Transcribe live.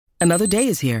Another day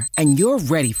is here, and you're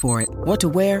ready for it. What to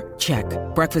wear? Check.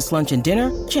 Breakfast, lunch, and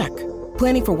dinner? Check.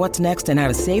 Planning for what's next and how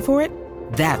to save for it?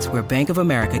 That's where Bank of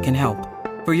America can help.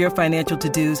 For your financial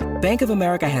to-dos, Bank of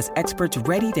America has experts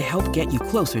ready to help get you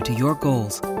closer to your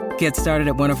goals. Get started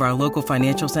at one of our local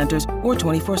financial centers or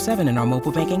 24/7 in our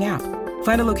mobile banking app.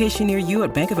 Find a location near you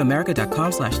at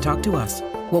bankofamerica.com/talktous.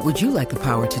 What would you like the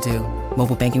power to do?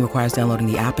 Mobile banking requires downloading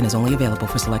the app and is only available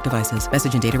for select devices.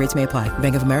 Message and data rates may apply.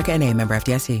 Bank of America N.A., member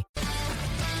FDIC.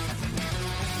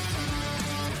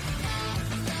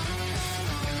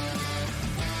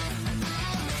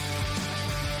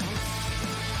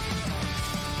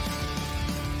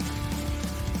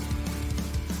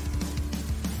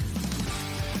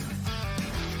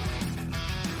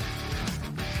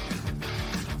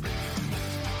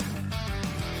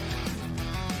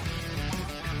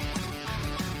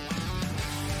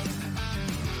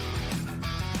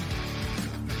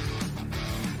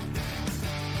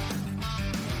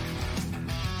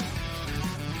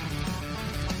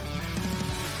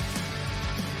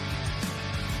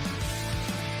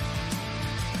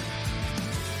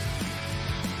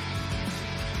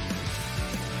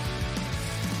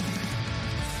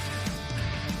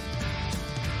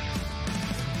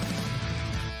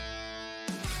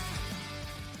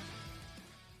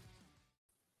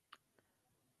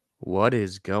 What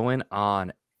is going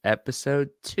on? Episode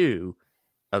 2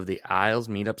 of the Isles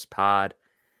Meetups pod.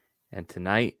 And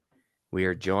tonight we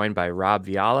are joined by Rob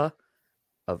Viala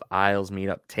of Isles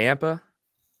Meetup Tampa.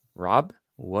 Rob,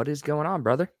 what is going on,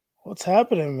 brother? What's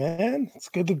happening, man? It's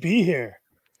good to be here.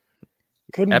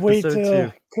 Couldn't wait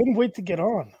to get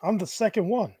on. I'm the second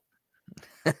one.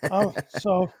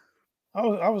 So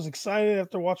I was excited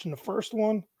after watching the first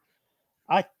one.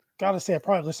 I gotta say, I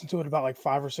probably listened to it about like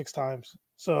 5 or 6 times.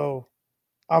 So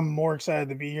I'm more excited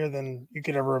to be here than you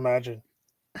could ever imagine.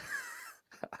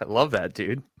 I love that,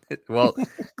 dude. Well,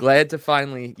 glad to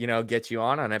finally, get you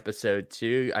on episode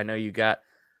 2. I know you got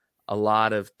a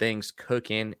lot of things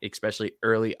cooking, especially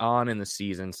early on in the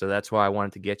season. So that's why I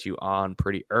wanted to get you on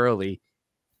pretty early.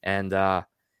 And,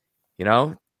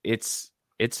 it's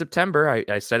September.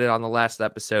 I said it on the last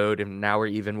episode, and now we're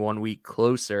even 1 week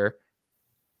closer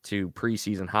to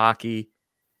preseason hockey.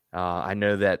 I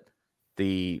know that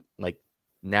the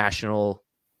national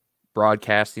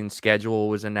broadcasting schedule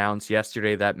was announced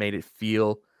yesterday. That made it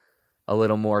feel a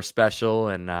little more special,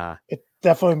 and it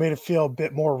definitely made it feel a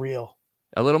bit more real.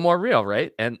 A little more real,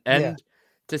 right? And yeah.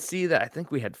 To see that, I think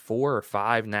we had 4 or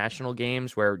 5 national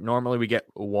games where normally we get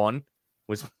 1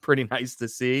 was pretty nice to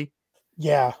see.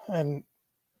 Yeah, and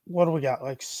what do we got?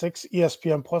 Like 6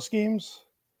 ESPN Plus games.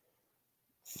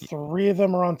 3 of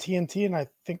them are on TNT, and I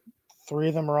think 3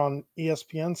 of them are on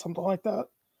ESPN, something like that.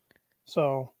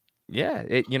 So, yeah,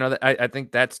 I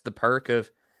think that's the perk of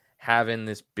having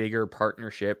this bigger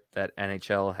partnership that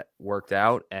NHL worked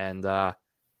out, and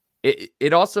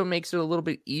it also makes it a little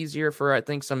bit easier for, I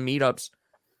think, some meetups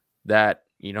that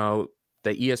the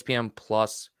ESPN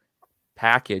Plus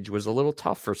package was a little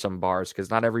tough for some bars because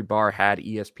not every bar had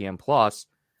ESPN Plus.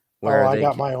 I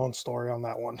got my own story on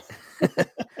that one.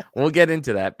 We'll get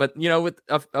into that. But, with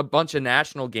a bunch of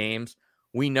national games,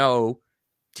 we know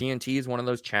TNT is one of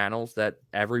those channels that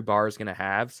every bar is going to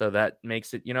have. So that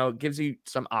makes it, gives you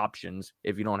some options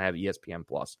if you don't have ESPN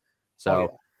Plus.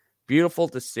 So Beautiful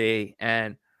to see.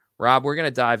 And Rob, we're going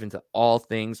to dive into all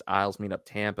things Isles Meetup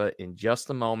Tampa in just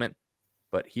a moment.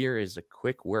 But here is a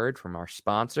quick word from our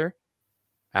sponsor,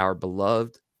 our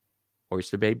beloved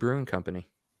Oyster Bay Brewing Company.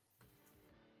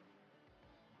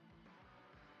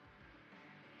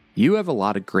 You have a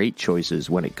lot of great choices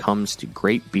when it comes to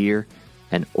great beer,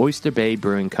 and Oyster Bay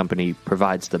Brewing Company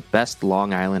provides the best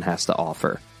Long Island has to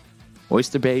offer.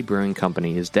 Oyster Bay Brewing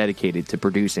Company is dedicated to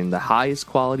producing the highest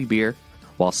quality beer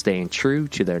while staying true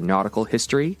to their nautical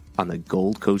history on the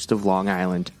Gold Coast of Long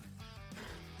Island.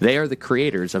 They are the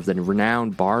creators of the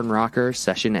renowned Barn Rocker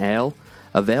Session Ale,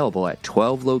 available at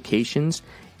 12 locations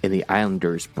in the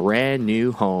Islanders' brand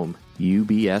new home,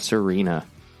 UBS Arena.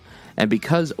 And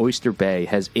because Oyster Bay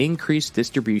has increased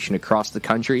distribution across the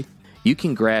country, you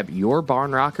can grab your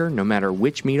Barn Rocker no matter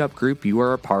which meetup group you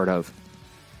are a part of.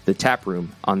 The tap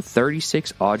room on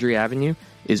 36 Audrey Avenue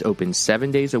is open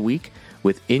 7 days a week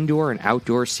with indoor and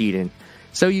outdoor seating,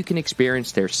 so you can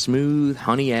experience their smooth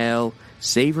honey ale,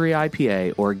 savory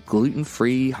IPA, or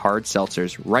gluten-free hard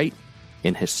seltzers right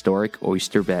in historic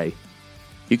Oyster Bay.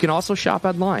 You can also shop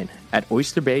online at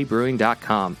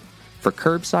oysterbaybrewing.com for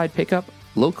curbside pickup,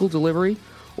 local delivery,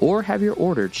 or have your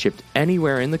order shipped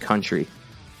anywhere in the country.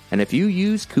 And if you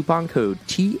use coupon code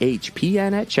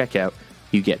THPN at checkout,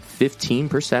 you get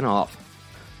 15% off.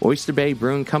 Oyster Bay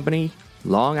Brewing Company,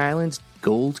 Long Island's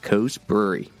Gold Coast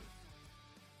Brewery.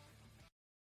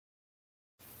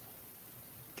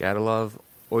 Gotta love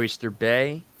Oyster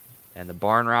Bay and the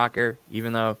Barn Rocker.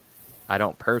 Even though I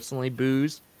don't personally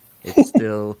booze, it's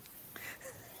still,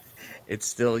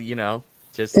 just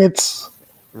It's it's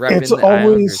repping the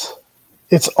Islanders.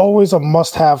 always a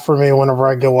must-have for me whenever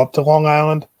I go up to Long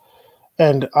Island.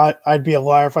 And I'd be a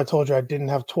liar if I told you I didn't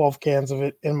have 12 cans of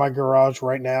it in my garage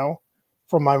right now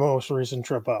from my most recent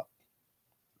trip up.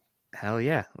 Hell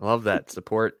yeah. Love that.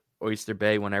 Support Oyster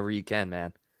Bay whenever you can,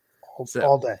 man.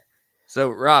 All day. So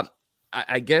Rob,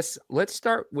 I guess let's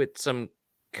start with some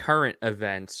current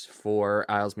events for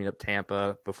Isles Meetup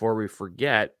Tampa before we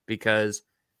forget, because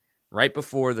right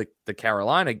before the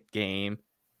Carolina game,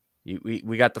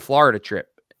 we got the Florida trip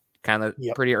kind of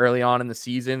pretty early on in the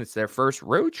season. It's their first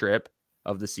road trip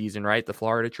of the season, right? The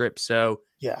Florida trip. So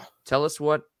yeah, tell us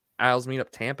what Isles Meetup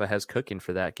Tampa has cooking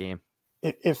for that game.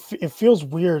 It feels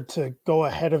weird to go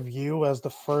ahead of you as the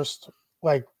first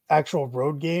like actual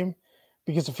road game,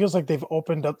 because it feels like they've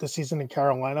opened up the season in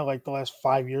Carolina like the last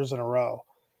 5 years in a row.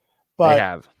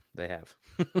 But they have.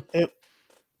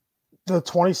 The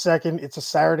 22nd, it's a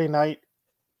Saturday night.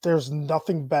 There's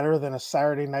nothing better than a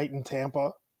Saturday night in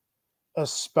Tampa,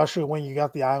 especially when you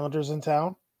got the Islanders in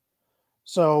town.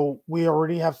 So we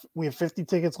have 50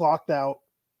 tickets locked out,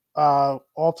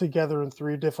 all together in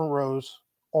 3 different rows,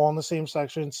 all in the same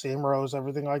section, same rows,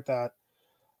 everything like that.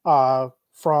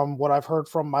 From what I've heard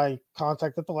from my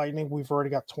contact at the Lightning, we've already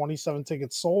got 27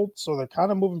 tickets sold, so they're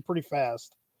kind of moving pretty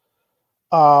fast.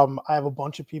 I have a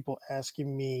bunch of people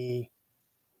asking me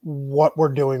what we're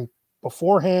doing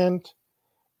beforehand.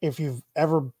 If you've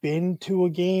ever been to a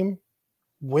game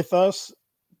with us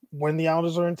when the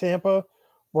Islanders are in Tampa,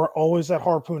 we're always at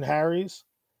Harpoon Harry's.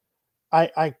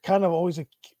 I kind of always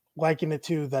liken it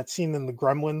to that scene in the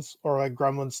Gremlins, or like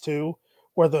Gremlins 2,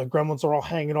 where the Gremlins are all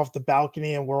hanging off the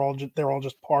balcony and they're all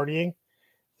just partying.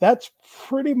 That's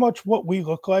pretty much what we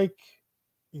look like.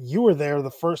 You were there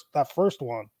that first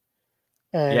one.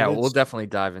 And yeah, we'll definitely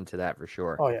dive into that for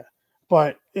sure. Oh yeah.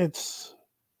 But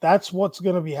that's what's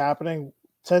going to be happening.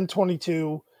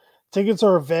 10/22 tickets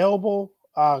are available.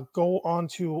 Go on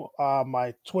to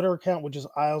my Twitter account, which is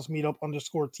Isles Meetup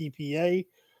 _TPA,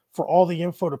 for all the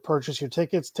info to purchase your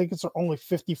tickets. Tickets are only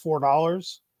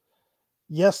 $54.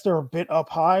 Yes, they're a bit up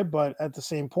high, but at the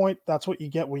same point, that's what you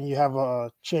get when you have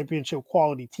a championship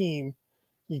quality team.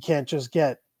 You can't just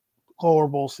get lower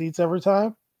bowl seats every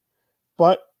time.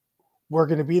 But we're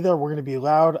going to be there. We're going to be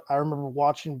loud. I remember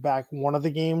watching back one of the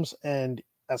games, and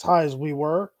as high as we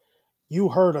were, you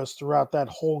heard us throughout that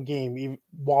whole game, even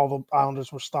while the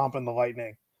Islanders were stomping the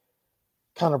Lightning.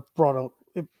 Kind of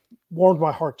it warmed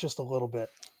my heart just a little bit.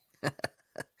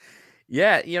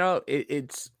 Yeah,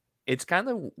 it's kind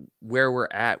of where we're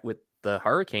at with the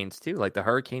Hurricanes too. Like the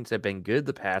Hurricanes have been good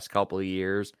the past couple of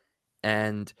years,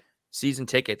 and season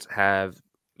tickets have,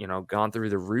 gone through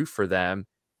the roof for them.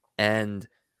 And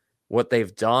what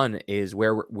they've done is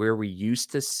where we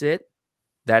used to sit,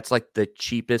 that's like the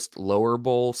cheapest lower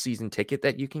bowl season ticket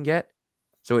that you can get.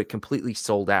 So it completely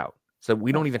sold out. So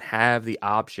we don't even have the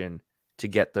option to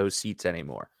get those seats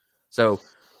anymore. So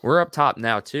we're up top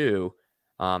now too.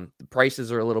 The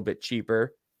prices are a little bit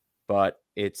cheaper, but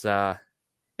it's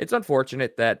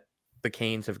unfortunate that the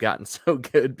Canes have gotten so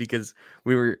good, because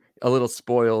we were a little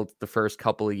spoiled the first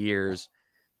couple of years.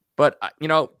 But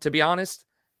to be honest,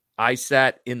 I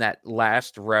sat in that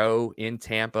last row in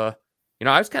Tampa.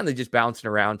 I was kind of just bouncing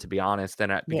around, to be honest,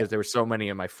 and because there were so many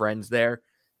of my friends there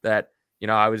that,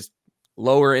 I was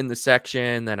lower in the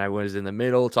section, then I was in the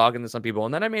middle talking to some people,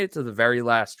 and then I made it to the very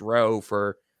last row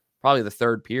for probably the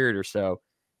third period or so.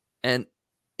 And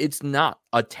it's not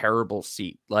a terrible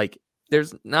seat. Like,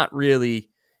 there's not really,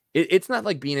 it's not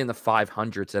like being in the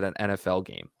 500s at an NFL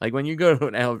game. Like when you go to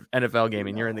an NFL game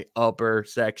and you're in the upper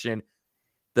section,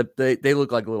 they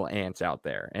look like little ants out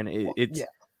there, and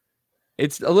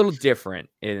it's a little different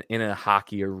in a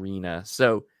hockey arena.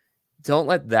 So don't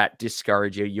let that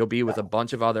discourage you. You'll be with a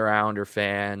bunch of other Islander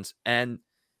fans, and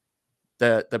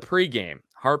the pregame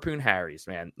Harpoon Harry's,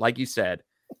 man. Like you said,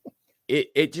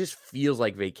 it just feels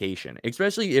like vacation,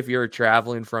 especially if you're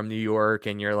traveling from New York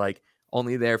and you're like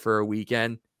only there for a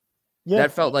weekend. Yeah,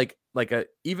 that felt like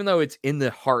even though it's in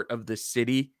the heart of the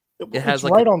city, it has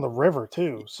right on the river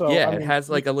too. So yeah, it has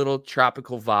like a little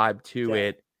tropical vibe to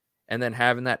it. And then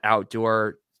having that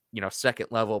outdoor, second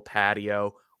level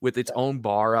patio with its own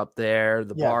bar up there.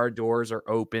 The bar doors are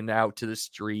open out to the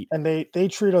street. And they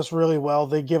treat us really well.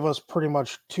 They give us pretty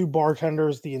much 2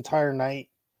 bartenders the entire night.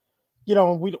 They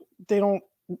don't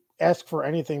ask for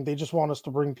anything. They just want us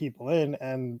to bring people in.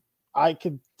 And I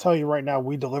could tell you right now,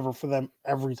 we deliver for them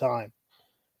every time.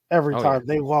 Every time.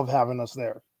 Yeah. They love having us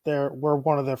there. We're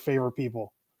one of their favorite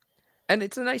people. And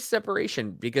it's a nice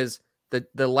separation because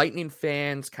the Lightning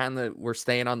fans kind of were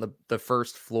staying on the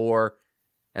first floor,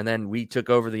 and then we took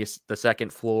over the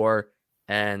second floor,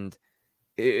 and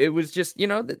it was just,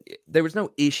 there was no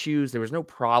issues, there was no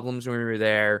problems when we were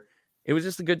there. It was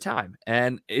just a good time,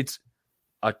 and it's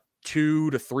a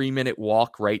 2 to 3 minute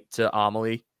walk right to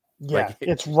Amelie. Yeah,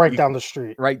 it's right down the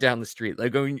street. Right down the street.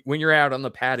 Like when you're out on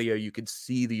the patio, you could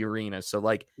see the arena. So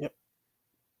yep.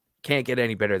 Can't get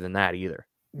any better than that either.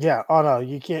 Yeah, oh no,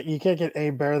 you can't get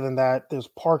any better than that. There's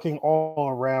parking all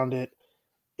around it.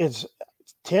 It's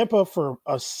Tampa, for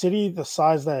a city the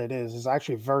size that it is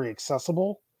actually very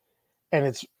accessible, and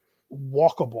it's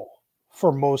walkable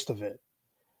for most of it.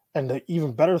 And the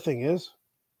even better thing is,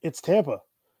 it's Tampa.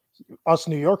 Us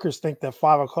New Yorkers think that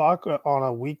 5 o'clock on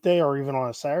a weekday or even on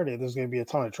a Saturday, there's going to be a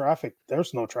ton of traffic.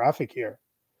 There's no traffic here,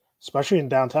 especially in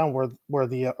downtown where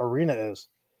the arena is.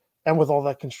 And with all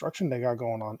that construction they got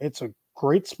going on, it's a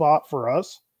great spot for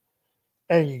us.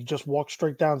 And you just walk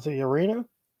straight down to the arena,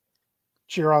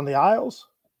 cheer on the Isles,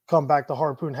 come back to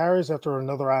Harpoon Harry's after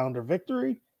another Islander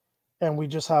victory, and we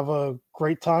just have a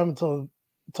great time until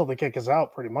they kick us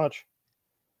out, pretty much.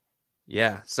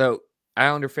 Yeah, so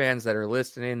Islander fans that are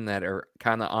listening that are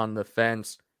kind of on the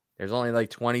fence, there's only like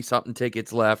 20-something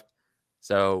tickets left.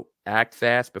 So act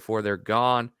fast before they're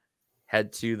gone.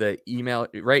 Head to the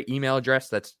email address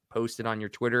that's posted on your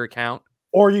Twitter account.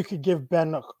 Or you could give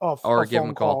Ben a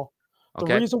phone call.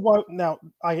 Okay. The reason why, now,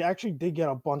 I actually did get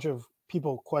a bunch of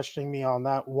people questioning me on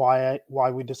that, why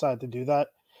we decided to do that.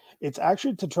 It's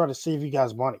actually to try to save you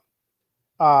guys money.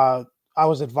 I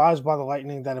was advised by the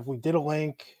Lightning that if we did a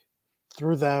link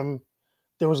through them,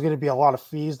 there was going to be a lot of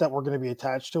fees that were going to be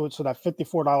attached to it. So that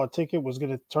 $54 ticket was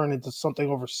going to turn into something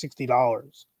over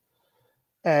 $60.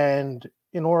 And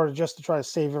in order just to try to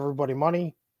save everybody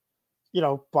money,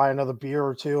 buy another beer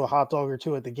or two, a hot dog or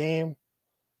two at the game,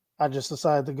 I just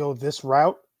decided to go this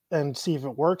route and see if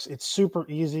it works. It's super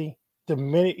easy. The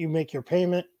minute you make your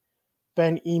payment,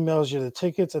 Ben emails you the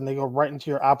tickets and they go right into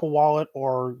your Apple Wallet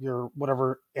or your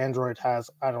whatever Android has.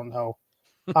 I don't know.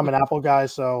 I'm an Apple guy,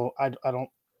 so I don't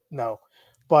know.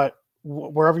 But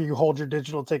wherever you hold your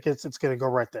digital tickets, it's going to go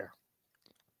right there.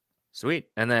 Sweet.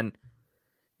 And then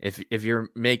if you're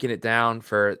making it down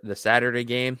for the Saturday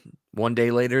game, one day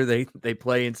later they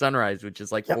play in Sunrise, which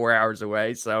is like 4 hours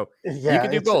away. So you can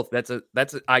do both. That's an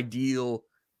ideal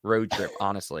road trip,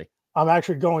 honestly. I'm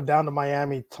actually going down to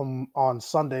Miami on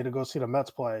Sunday to go see the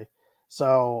Mets play.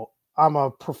 So I'm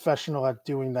a professional at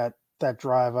doing that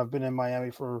drive. I've been in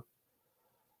Miami for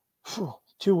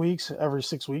 2 weeks, every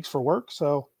 6 weeks for work.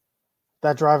 So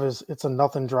that drive it's a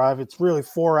nothing drive. It's really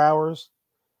 4 hours.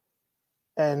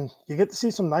 And you get to see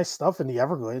some nice stuff in the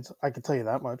Everglades. I can tell you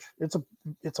that much. It's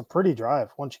a pretty drive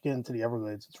once you get into the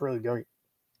Everglades. It's really great.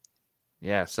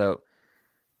 Yeah, so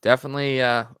definitely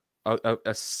a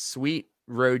sweet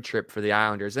road trip for the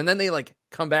Islanders. And then they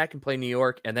come back and play New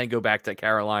York and then go back to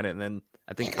Carolina and then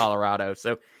I think Colorado.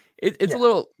 So it's a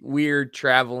little weird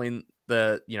traveling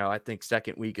the, I think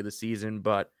second week of the season,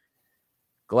 but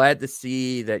glad to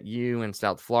see that you and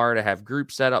South Florida have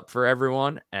groups set up for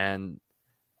everyone. And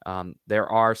there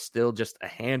are still just a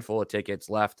handful of tickets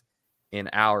left in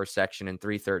our section in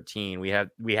 313. We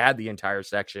had the entire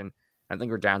section. I think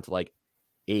we're down to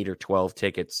 8 or 12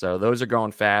 tickets. So those are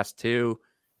going fast too.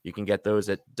 You can get those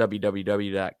at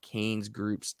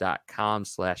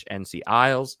www.canesgroups.com/NC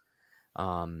Isles.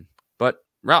 But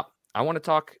Rob, I want to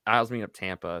talk Isles Meetup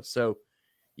Tampa. So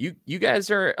you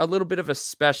guys are a little bit of a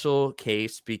special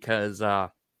case because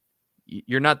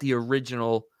you're not the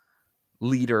original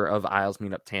leader of Isles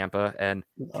Meetup Tampa. And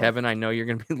Kevin, I know you're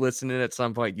going to be listening at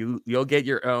some point. You'll get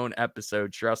your own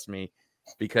episode, trust me,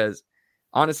 because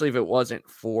honestly, if it wasn't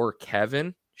for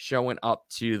Kevin showing up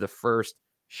to the first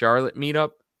Charlotte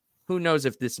meetup, who knows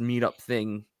if this meetup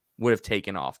thing would have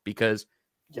taken off? Because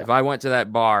if I went to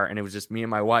that bar and it was just me and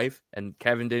my wife and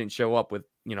Kevin didn't show up with,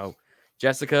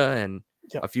 Jessica and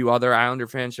a few other Islander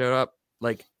fans showed up,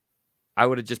 I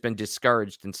would have just been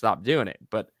discouraged and stopped doing it.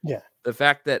 But the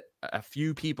fact that a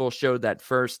few people showed that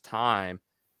first time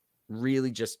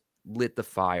really just lit the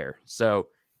fire. So,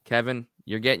 Kevin,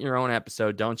 you're getting your own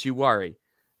episode. Don't you worry.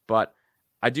 But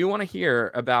I do want to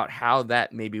hear about how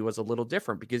that maybe was a little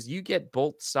different because you get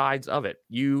both sides of it.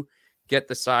 You get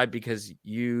the side because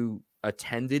you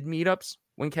attended meetups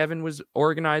when Kevin was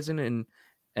organizing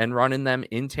and running them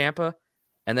in Tampa.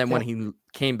 And then when he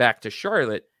came back to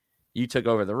Charlotte, you took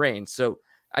over the reins. So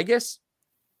I guess,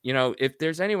 if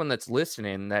there's anyone that's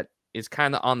listening that is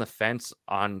kind of on the fence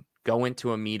on going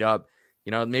to a meetup,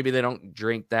 maybe they don't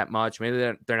drink that much. Maybe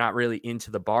they're not really into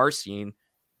the bar scene.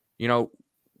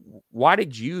 Why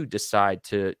did you decide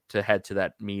to head to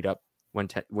that meetup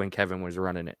when Kevin was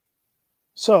running it.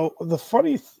 So the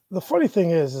funny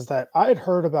thing is that I had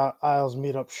heard about Isles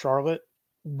Meetup Charlotte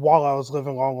while I was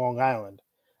living on Long Island.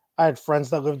 I had friends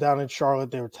that lived down in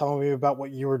Charlotte. They were telling me about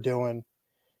what you were doing.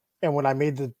 And when I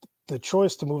made the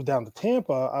choice to move down to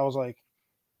Tampa, I was like,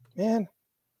 man,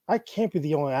 I can't be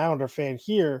the only Islander fan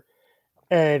here.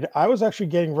 And I was actually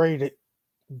getting ready to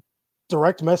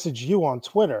direct message you on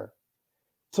Twitter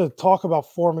to talk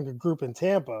about forming a group in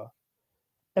Tampa.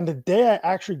 And the day I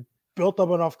actually built up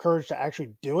enough courage to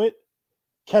actually do it,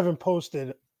 Kevin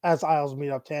posted as Isles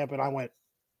Meetup Tampa, and I went,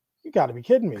 you got to be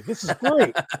kidding me. This is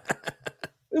great.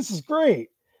 This is great.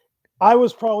 I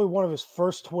was probably one of his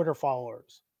first Twitter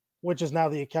followers, which is now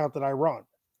the account that I run.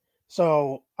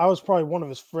 So I was probably one of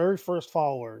his very first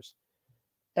followers.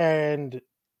 And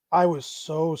I was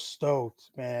so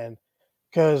stoked, man,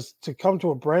 because to come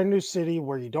to a brand new city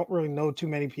where you don't really know too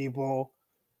many people,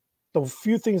 the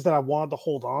few things that I wanted to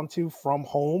hold on to from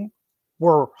home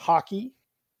were hockey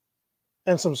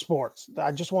and some sports.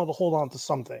 I just wanted to hold on to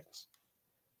some things.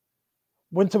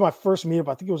 Went to my first meetup.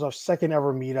 I think it was our second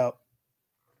ever meetup.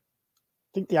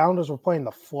 I think the Islanders were playing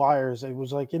the Flyers. It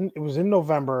was in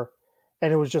November,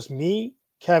 and it was just me,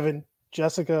 Kevin,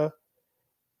 Jessica,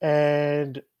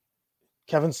 and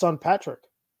Kevin's son Patrick.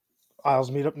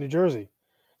 Isles Meetup New Jersey.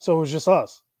 So it was just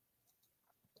us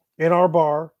in our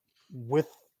bar with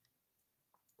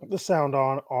the sound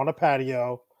on a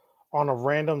patio on a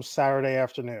random Saturday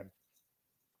afternoon.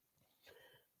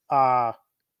 I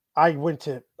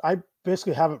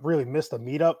basically haven't really missed a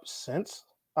meetup since.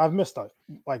 I've missed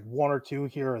like one or two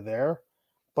here or there,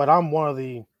 but I'm one of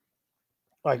the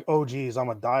like OGs. I'm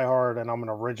a diehard and I'm an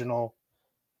original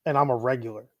and I'm a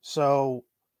regular. So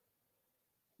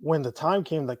when the time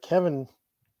came that Kevin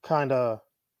kind of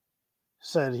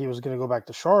said he was going to go back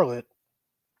to Charlotte,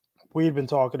 we had been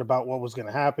talking about what was going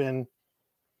to happen.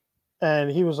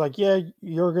 And he was like, yeah,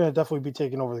 you're going to definitely be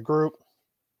taking over the group.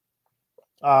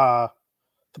 The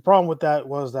problem with that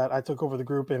was that I took over the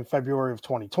group in February of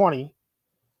 2020,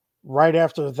 right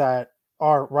after our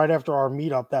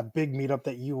meetup, that big meetup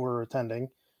that you were attending.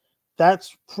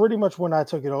 That's pretty much when I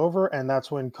took it over, and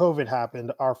that's when COVID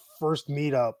happened. Our first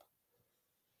meetup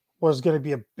was going to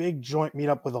be a big joint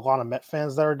meetup with a lot of Met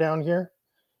fans that are down here,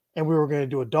 and we were going to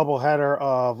do a doubleheader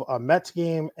of a Mets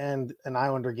game and an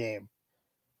Islander game,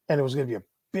 and it was going to be a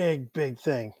big, big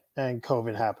thing. And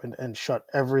COVID happened and shut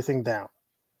everything down.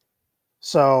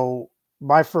 So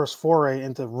my first foray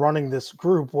into running this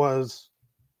group was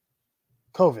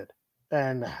COVID,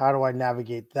 and how do I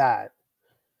navigate that?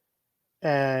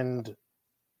 And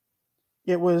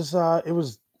it was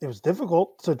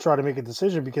difficult to try to make a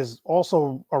decision because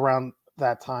also around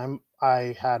that time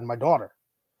I had my daughter.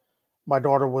 My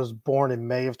daughter was born in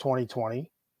May of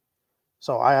 2020,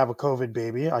 so I have a COVID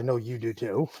baby. I know you do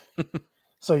too.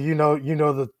 So you know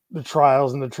the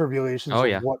trials and the tribulations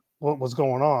of what was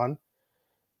going on.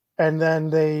 And then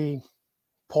they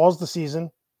paused the season.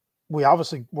 We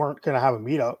obviously weren't going to have a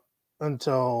meetup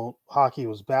until hockey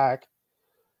was back.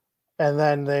 And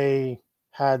then they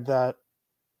had the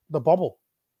bubble.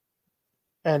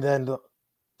 And then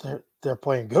they're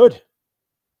playing good.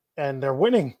 And they're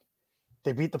winning.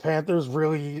 They beat the Panthers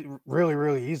really, really,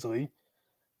 really easily.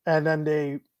 And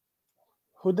then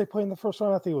who'd they play in the first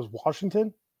round? I think it was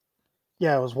Washington.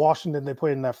 Yeah, it was Washington they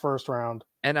played in that first round.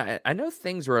 And I know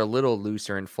things were a little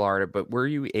looser in Florida, but were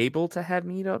you able to have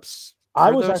meetups I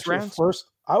for was those actually rounds?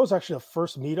 I was actually the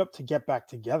first meetup to get back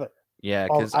together. Yeah,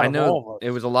 out because I of all know of it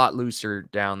us. was a lot looser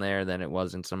down there than it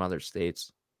was in some other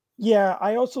states. Yeah,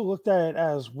 I also looked at it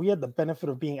as we had the benefit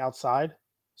of being outside.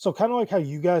 So kind of like how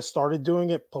you guys started doing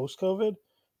it post-COVID,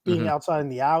 being outside in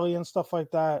the alley and stuff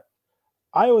like that.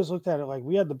 I always looked at it like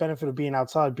we had the benefit of being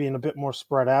outside, being a bit more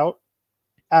spread out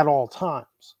at all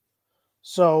times.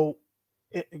 So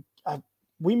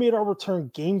we made our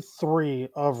return game 3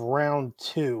 of round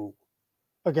 2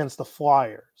 against the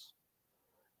Flyers.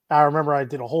 I remember I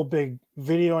did a whole big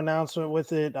video announcement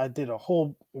with it. I did a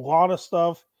whole lot of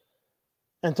stuff.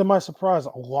 And to my surprise,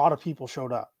 a lot of people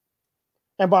showed up.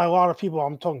 And by a lot of people,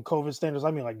 I'm talking COVID standards,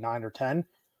 I mean like 9 or 10,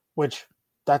 which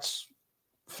that's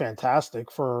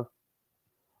fantastic for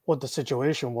what the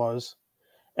situation was.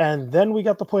 And then we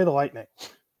got to play the Lightning.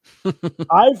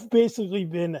 I've basically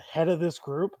been head of this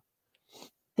group,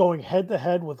 going head to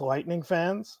head with Lightning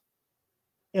fans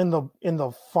in the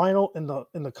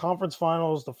conference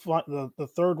finals, the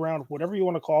third round, whatever you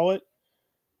want to call it.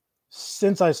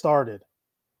 Since I started,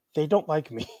 they don't like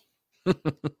me.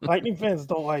 Lightning fans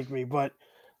don't like me, but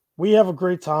we have a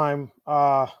great time.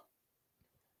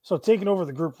 So taking over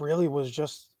the group really was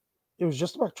just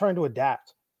about trying to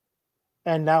adapt.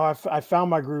 And now I found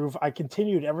my groove. I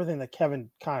continued everything that Kevin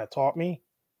kind of taught me,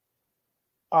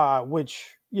 which,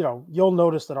 you'll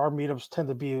notice that our meetups tend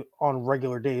to be on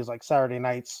regular days, like Saturday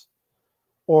nights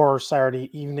or Saturday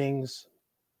evenings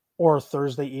or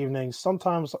Thursday evenings,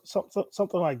 sometimes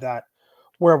something like that,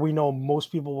 where we know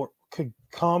most people could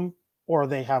come or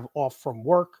they have off from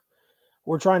work.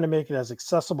 We're trying to make it as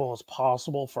accessible as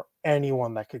possible for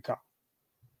anyone that could come.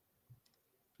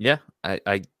 Yeah,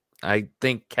 I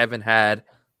think Kevin had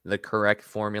the correct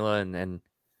formula, and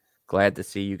glad to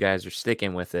see you guys are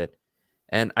sticking with it.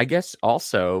 And I guess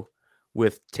also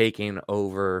with taking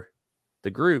over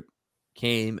the group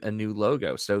came a new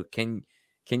logo. So can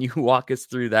you walk us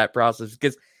through that process?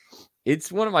 Because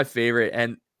it's one of my favorite,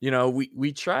 and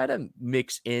we try to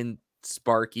mix in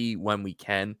Sparky when we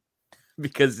can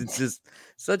because it's just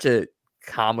such a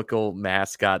comical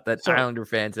mascot that So Islander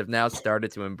fans have now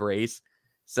started to embrace.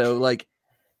 So like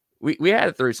we had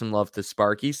to throw some love to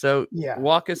Sparky. So yeah,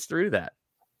 walk us through that.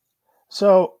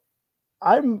 so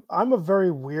I'm a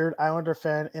very weird Islander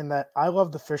fan in that I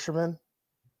love the fishermen,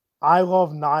 I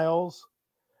love Niles,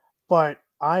 but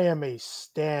I am a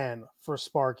stan for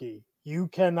Sparky. You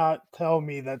cannot tell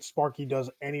me that Sparky does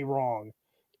any wrong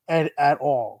at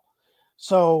all.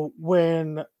 So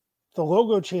when the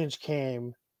logo change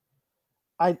came,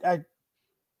 I I,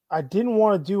 I didn't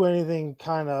want to do anything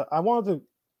kind of. I wanted to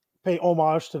pay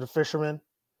homage to the fishermen,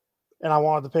 and I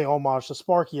wanted to pay homage to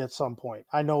Sparky at some point.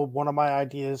 I know one of my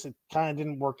ideas, it kind of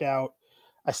didn't work out.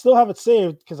 I still have it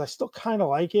saved because I still kind of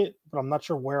like it, but I'm not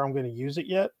sure where I'm going to use it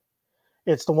yet.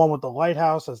 It's the one with the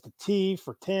lighthouse as the T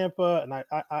for Tampa, and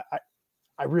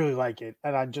I really like it,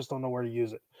 and I just don't know where to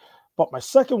use it. But my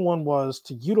second one was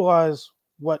to utilize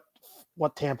what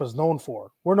Tampa's known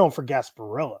for. We're known for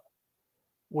Gasparilla,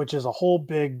 which is a whole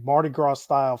big Mardi Gras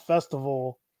style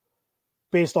festival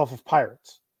based off of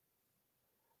pirates.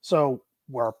 So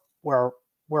we're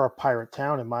we're a pirate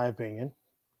town, in my opinion.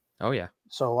 Oh yeah.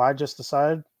 So I just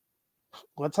decided,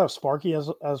 let's have Sparky as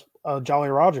a Jolly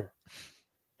Roger,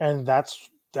 and that's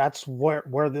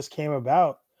where this came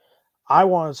about. I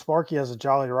wanted Sparky as a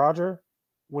Jolly Roger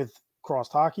with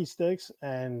crossed hockey sticks,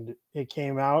 and it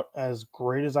came out as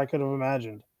great as I could have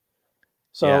imagined. Yeah.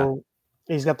 So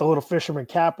he's got the little fisherman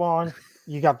cap on.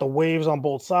 You got the waves on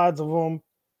both sides of him,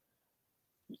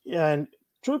 and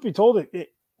truth be told,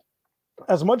 it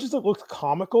as much as it looks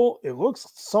comical, it looks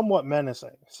somewhat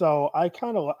menacing. So I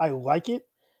like it.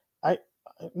 I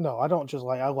no, I don't just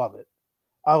like. I love it.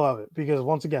 I love it because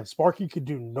once again, Sparky could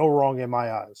do no wrong in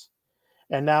my eyes.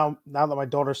 And now that my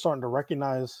daughter's starting to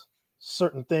recognize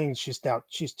certain things, she's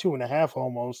 2.5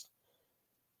 almost.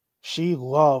 She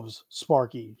loves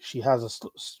Sparky. She has a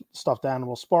stuffed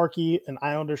animal Sparky, an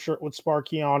Islander shirt with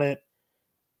Sparky on it.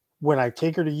 When I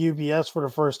take her to UBS for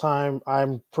the first time,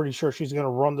 I'm pretty sure she's going to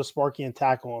run to Sparky and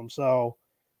tackle him. So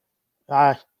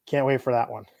I can't wait for that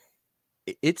one.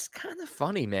 It's kind of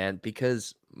funny, man,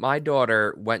 because my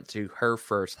daughter went to her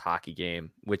first hockey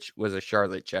game, which was a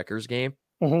Charlotte Checkers game,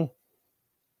 Mm-hmm.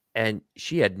 and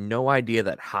she had no idea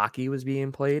that hockey was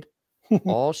being played.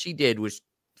 All she did was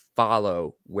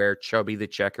follow where Chubby the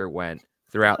Checker went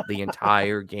throughout the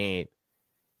entire game.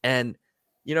 And,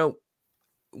 you know,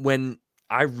 when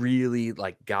I really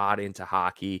got into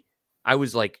hockey, I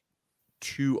was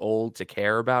too old to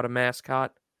care about a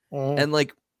mascot. Mm-hmm.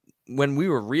 And when we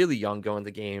were really young going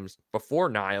to games before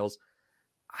Niles,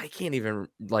 I can't even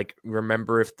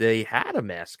remember if they had a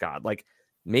mascot.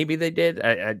 Maybe they did.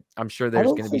 I'm sure I there's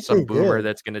don't going to be think they some boomer did.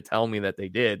 that's going to tell me that they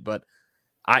did, but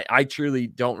I truly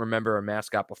don't remember a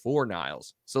mascot before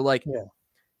Niles. So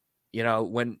Yeah.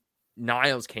 When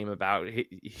Niles came about,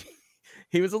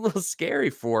 he was a little scary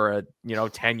for a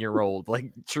 10-year-old.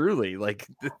 Truly,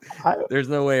 I there's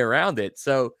no way around it.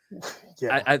 So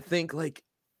yeah. I think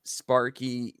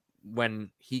Sparky, when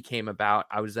he came about,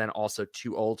 I was then also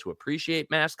too old to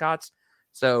appreciate mascots.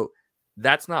 So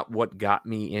that's not what got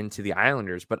me into the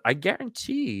Islanders. But I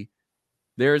guarantee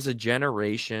there's a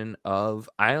generation of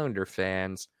Islander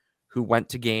fans who went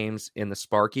to games in the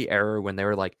Sparky era when they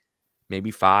were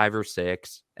maybe 5 or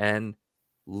 6 and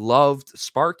loved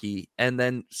Sparky and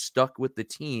then stuck with the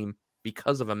team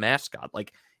because of a mascot.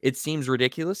 It seems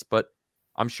ridiculous, but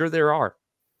I'm sure there are.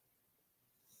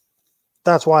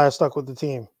 That's why I stuck with the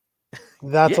team.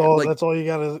 That's Yeah, all. That's all you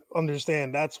got to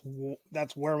understand. That's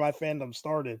where my fandom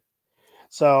started.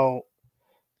 So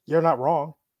you're not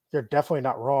wrong. You're definitely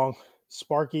not wrong.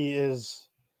 Sparky is.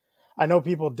 I know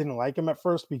people didn't like him at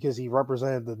first because he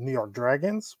represented the New York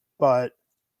Dragons, but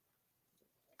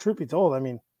truth be told, I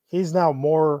mean, he's now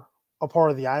more a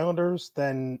part of the Islanders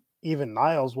than even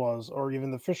Niles was, or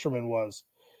even the Fisherman was.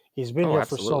 He's been oh, here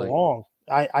for so absolutely. long.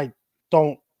 I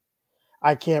don't.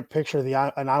 I can't picture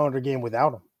an Islander game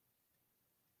without him.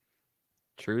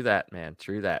 True that, man.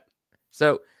 True that.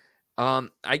 So,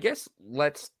 I guess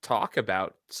let's talk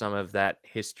about some of that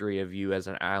history of you as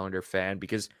an Islander fan,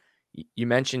 because you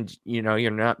mentioned,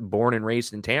 you're not born and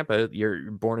raised in Tampa. You're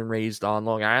born and raised on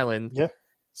Long Island. Yeah.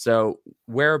 So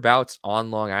whereabouts on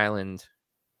Long Island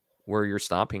were your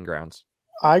stomping grounds?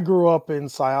 I grew up in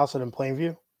Syosset and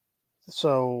Plainview.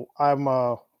 So I'm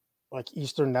a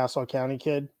Eastern Nassau County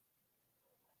kid.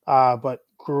 But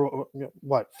grew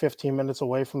 15 minutes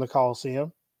away from the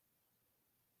Coliseum.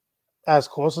 As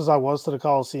close as I was to the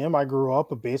Coliseum, I grew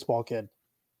up a baseball kid.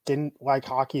 Didn't like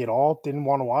hockey at all. Didn't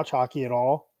want to watch hockey at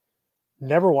all.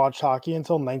 Never watched hockey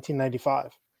until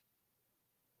 1995.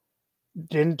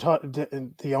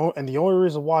 The only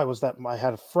reason why was that I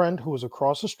had a friend who was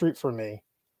across the street from me,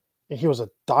 and he was a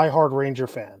diehard Ranger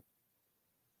fan.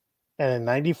 And in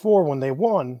 '94, when they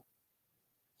won,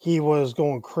 he was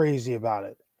going crazy about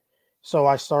it. So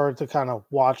I started to kind of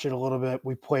watch it a little bit.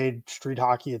 We played street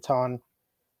hockey a ton.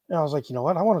 And I was like, you know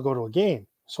what? I want to go to a game.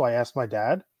 So I asked my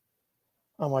dad,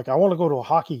 I'm like, I want to go to a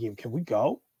hockey game. Can we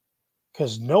go?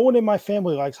 Because no one in my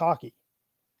family likes hockey.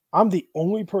 I'm the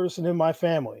only person in my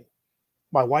family,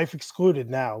 my wife excluded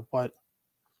now, but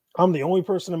I'm the only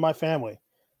person in my family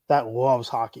that loves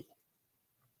hockey.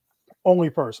 Only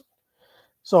person.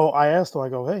 So I asked him, I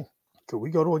go, hey, could we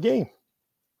go to a game?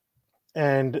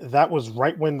 And that was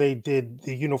right when they did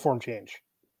the uniform change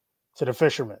to the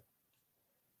fishermen.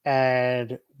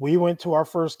 And we went to our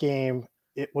first game.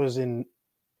 It was in,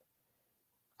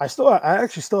 I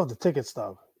actually still have the ticket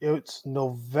stub. It's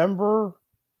November,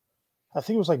 I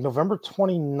think it was like November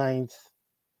 29th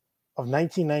of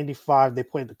 1995. They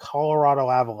played the Colorado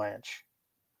Avalanche.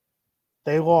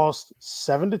 They lost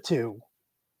 7-2,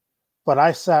 but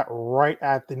I sat right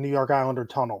at the New York Islander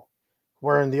tunnel,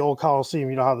 where in the old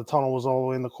Coliseum, you know how the tunnel was all the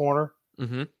way in the corner?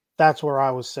 Mm-hmm. That's where I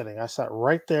was sitting. I sat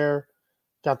right there,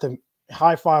 got to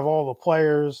high five all the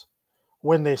players.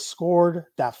 When they scored,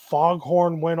 that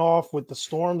foghorn went off with the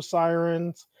storm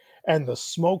sirens, and the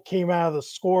smoke came out of the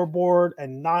scoreboard,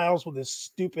 and Niles with his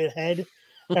stupid head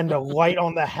and the light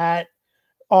on the hat.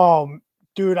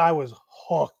 Dude, I was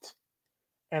hooked,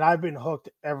 and I've been hooked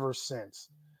ever since.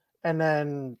 And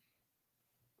then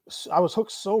I was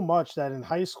hooked so much that in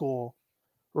high school,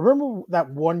 remember that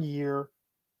one year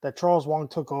that Charles Wong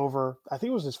took over? I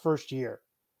think it was his first year,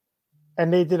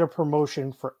 and they did a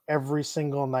promotion for every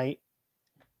single night.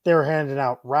 They were handing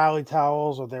out rally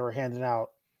towels, or they were handing out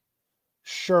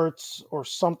shirts or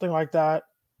something like that.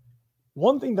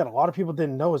 One thing that a lot of people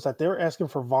didn't know is that they were asking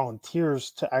for volunteers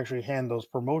to actually hand those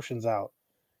promotions out.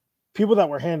 People that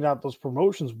were handing out those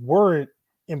promotions weren't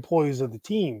employees of the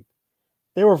team.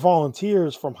 They were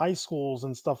volunteers from high schools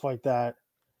and stuff like that.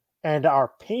 And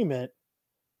our payment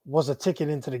was a ticket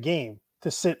into the game to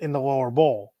sit in the lower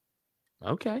bowl.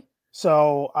 Okay.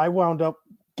 So I wound up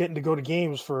getting to go to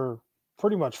games for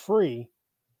pretty much free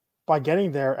by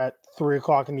getting there at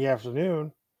 3:00 in the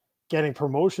afternoon, getting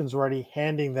promotions ready,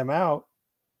 handing them out,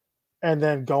 and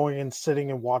then going and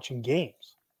sitting and watching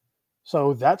games.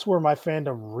 So that's where my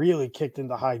fandom really kicked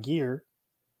into high gear.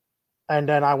 And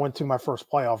then I went to my first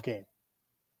playoff game.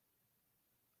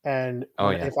 And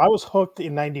if I was hooked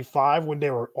in '95 when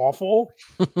they were awful,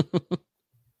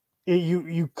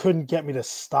 you couldn't get me to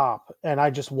stop. And I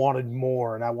just wanted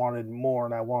more, and I wanted more,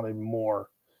 and I wanted more.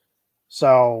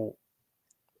 So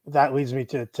that leads me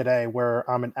to today, where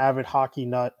I'm an avid hockey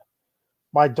nut.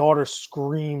 My daughter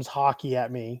screams hockey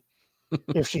at me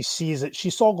if she sees it. She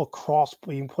saw lacrosse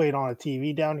being played on a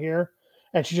TV down here,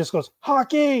 and she just goes,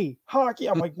 hockey, hockey.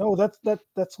 I'm like, no, that's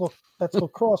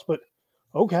lacrosse, but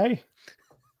okay,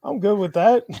 I'm good with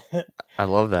that. I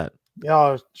love that.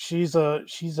 Yeah, she's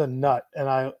a nut,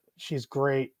 and she's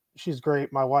great. She's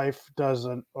great. My wife does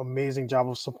an amazing job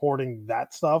of supporting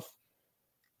that stuff.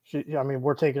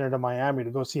 We're taking her to Miami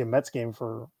to go see a Mets game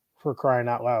for crying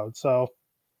out loud. So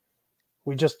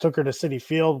we just took her to Citi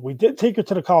Field. We did take her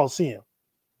to the Coliseum.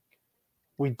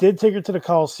 We did take her to the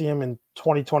Coliseum in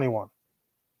 2021.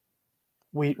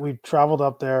 We traveled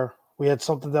up there. We had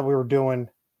something that we were doing,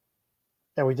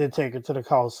 and we did take her to the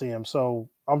Coliseum. So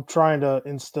I'm trying to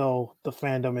instill the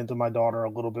fandom into my daughter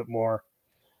a little bit more,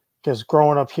 because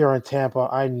growing up here in Tampa,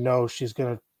 I know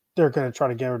they're gonna try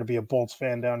to get her to be a Bolts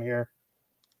fan down here.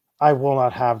 I will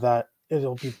not have that.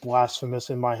 It'll be blasphemous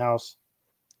in my house.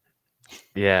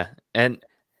 Yeah. And,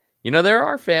 there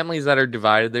are families that are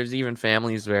divided. There's even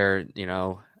families where,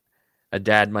 a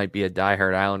dad might be a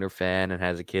diehard Islander fan and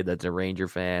has a kid that's a Ranger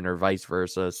fan, or vice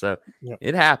versa. So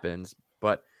It happens.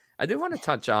 But I did want to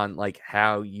touch on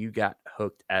how you got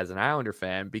hooked as an Islander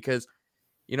fan, because,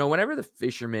 whenever the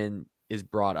fishermen is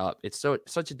brought up. It's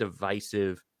such a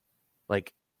divisive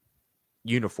like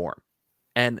uniform.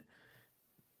 And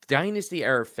Dynasty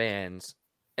era fans,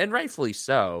 and rightfully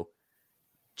so,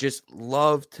 just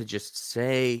love to just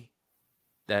say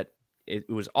that it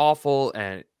was awful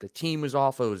and the team was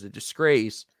awful. It was a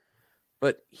disgrace.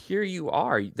 But here you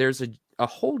are. There's a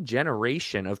whole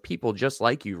generation of people just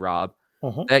like you, Rob,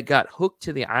 that got hooked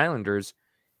to the Islanders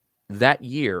that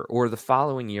year or the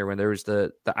following year when there was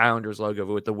the Islanders logo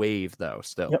with the wave, though,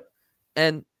 still. Yep.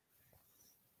 And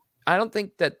I don't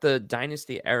think that the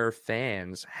Dynasty era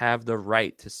fans have the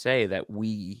right to say that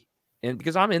and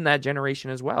because I'm in that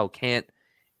generation as well, can't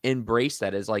embrace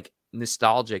that as like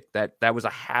nostalgic, that was a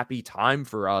happy time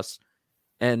for us.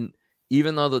 And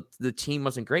even though the team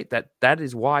wasn't great, that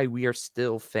is why we are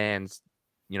still fans,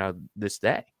 this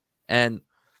day. And,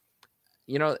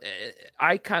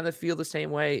 I kind of feel the same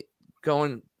way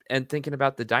going and thinking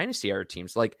about the Dynasty era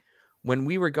teams. Like when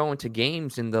we were going to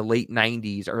games in the late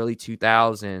 90s, early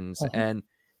 2000s, and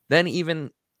then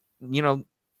even,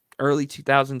 early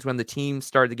 2000s when the team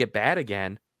started to get bad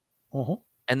again,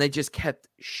 and they just kept,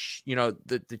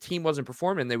 the team wasn't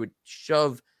performing, they would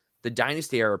shove the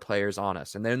Dynasty era players on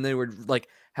us. And then they would like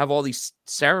have all these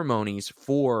ceremonies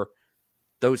for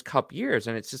those cup years.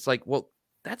 And it's just like, well,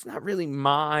 that's not really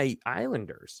my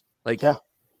Islanders. Like,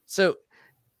 so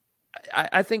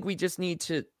I think we just need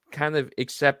to kind of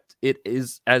accept it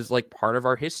is as like part of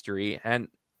our history. And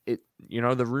it,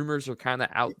 the rumors are kind of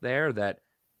out there that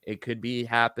it could be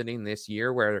happening this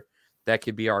year where that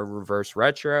could be our reverse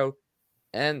retro.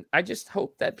 And I just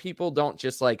hope that people don't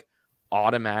just like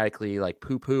automatically like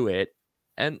poo-poo it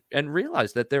and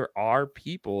realize that there are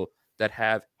people that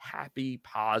have happy,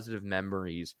 positive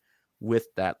memories with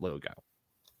that logo.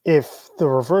 If the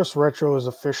reverse retro is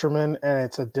a fisherman and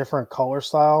it's a different color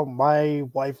style, my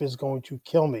wife is going to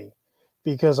kill me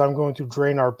because I'm going to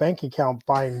drain our bank account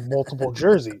buying multiple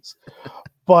jerseys.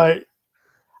 But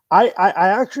I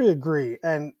actually agree.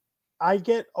 And I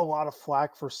get a lot of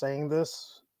flack for saying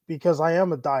this because I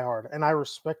am a diehard and I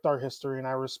respect our history and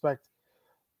I respect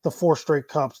the 4 straight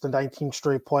cups, the 19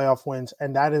 straight playoff wins.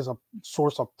 And that is a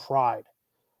source of pride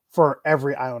for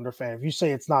every Islander fan. If you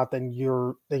say it's not, then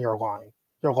you're lying.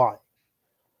 You're lying.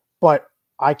 But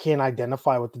I can't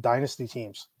identify with the dynasty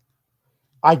teams.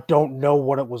 I don't know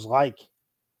what it was like.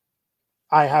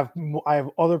 I have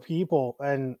other people,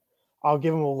 and I'll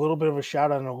give them a little bit of a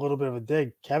shout out and a little bit of a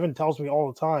dig. Kevin tells me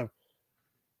all the time,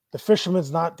 the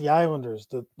Fisherman's not the Islanders.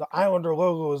 The Islander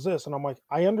logo is this. And I'm like,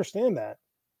 I understand that.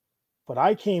 But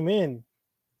I came in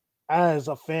as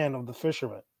a fan of the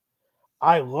Fisherman.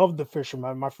 I love the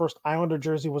Fisherman. My first Islander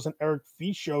jersey was an Eric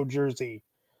Fischel jersey,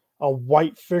 a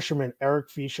white Fisherman Eric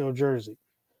Fischel jersey.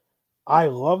 I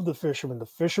love the Fisherman. The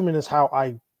Fisherman is how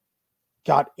I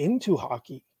got into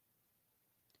hockey.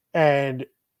 And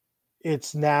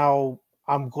it's now,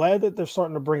 I'm glad that they're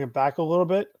starting to bring it back a little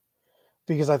bit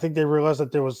because I think they realized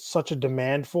that there was such a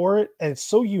demand for it. And it's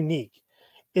so unique.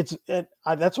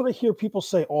 That's what I hear people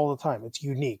say all the time. It's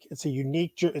unique. It's a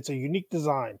unique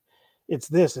design. It's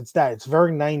this, it's that. It's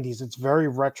very 90s. It's very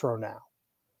retro now.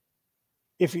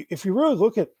 If you really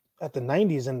look at the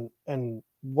 90s and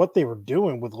what they were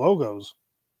doing with logos,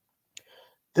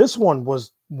 this one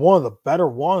was one of the better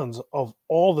ones of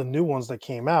all the new ones that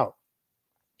came out.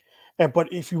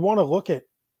 But if you want to look at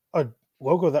a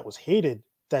logo that was hated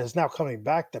that is now coming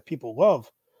back that people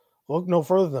love, look no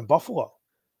further than Buffalo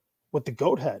with the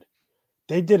goat head.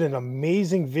 They did an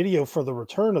amazing video for the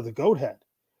return of the goat head,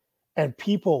 and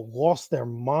people lost their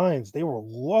minds. They were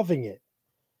loving it.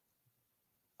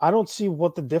 I don't see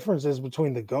what the difference is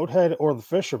between the goat head or the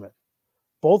Fisherman.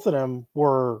 Both of them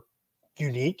were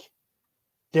unique,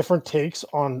 different takes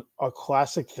on a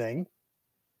classic thing.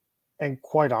 And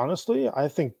quite honestly, I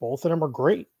think both of them are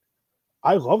great.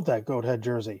 I love that goat head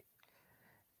jersey.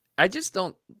 I just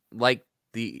don't like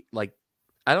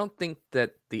I don't think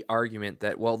that the argument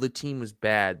that, well, the team was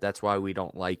bad, that's why we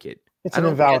don't like it. It's an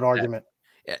invalid argument.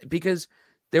 Because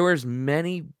there was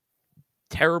many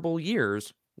terrible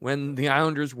years when the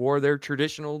Islanders wore their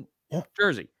traditional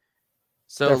jersey.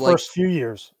 So their first few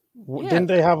years. Didn't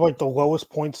they have like the lowest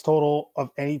points total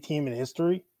of any team in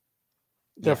history?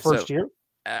 Their first year?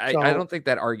 I don't think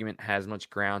that argument has much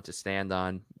ground to stand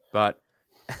on, but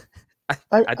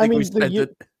I think we spent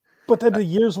it. But then the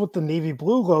years with the navy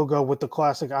blue logo, with the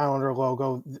classic Islander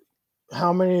logo,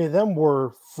 how many of them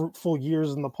were fruitful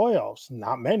years in the playoffs?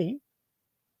 Not many.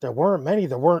 There weren't many.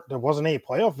 There wasn't any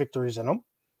playoff victories in them.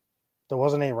 There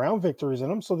wasn't any round victories in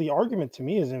them. So the argument to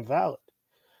me is invalid.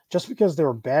 Just because they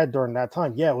were bad during that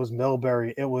time. Yeah, it was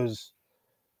Milbury. It was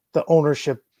the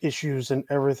ownership issues and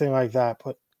everything like that.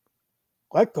 But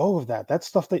let go of that. That's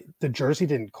stuff that the jersey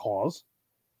didn't cause.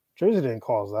 Jersey didn't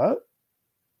cause that.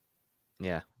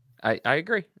 Yeah, I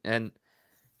agree. And,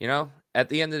 at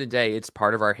the end of the day, it's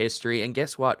part of our history. And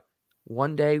guess what?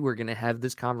 One day we're going to have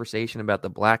this conversation about the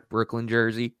black Brooklyn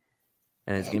jersey,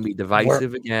 and it's going to be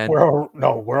divisive again.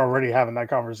 We're already having that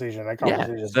conversation. That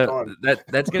conversation is done.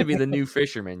 That's going to be the new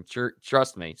fisherman.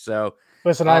 Trust me. So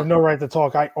listen, I have no right to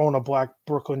talk. I own a black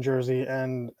Brooklyn jersey,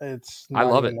 and it's not I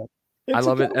love it. I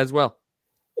love it as well.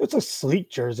 It's a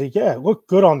sleek jersey. Yeah, it looked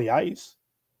good on the ice.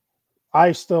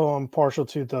 I still am partial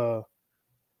to the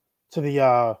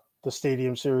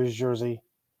Stadium Series jersey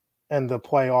and the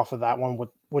play off of that one,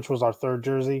 which was our third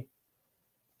jersey.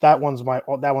 That one's my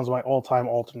all-time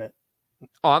alternate.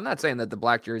 Oh, I'm not saying that the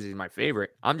black jersey is my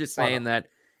favorite. I'm just saying that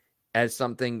as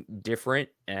something different.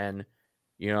 And,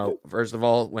 first of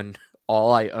all, when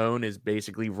all I own is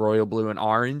basically royal blue and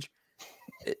orange,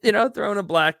 throwing a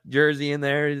black jersey in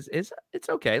there is it's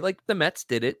okay. Like the Mets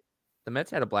did it. The Mets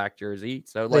had a black jersey.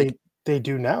 So they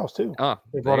do now too. Oh,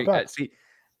 they brought it back. See,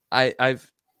 I've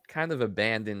kind of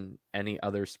abandoned any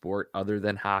other sport other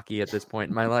than hockey at this point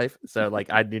in my life. So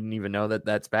I didn't even know that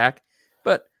that's back.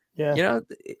 But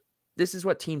this is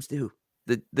what teams do.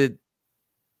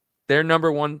 Their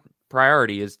number one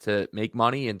priority is to make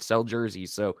money and sell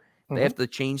jerseys. So they have to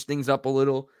change things up a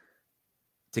little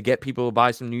to get people to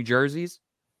buy some new jerseys.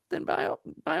 Then by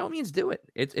all means do it.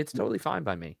 It's totally fine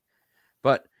by me.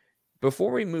 But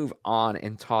before we move on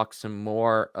and talk some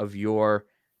more of your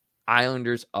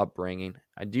Islanders upbringing,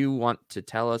 I do want to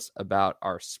tell us about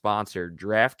our sponsor,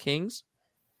 DraftKings.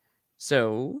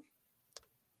 So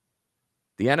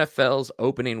the NFL's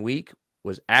opening week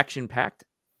was action-packed,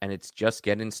 and it's just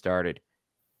getting started.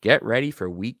 Get ready for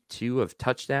week 2 of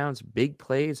touchdowns, big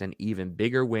plays, and even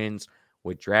bigger wins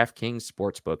with DraftKings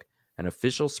Sportsbook, an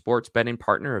official sports betting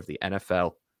partner of the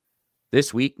NFL.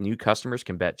 This week, new customers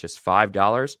can bet just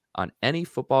 $5 on any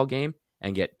football game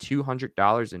and get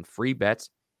 $200 in free bets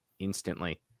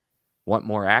instantly. Want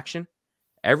more action?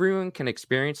 Everyone can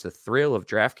experience the thrill of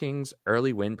DraftKings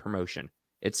early win promotion.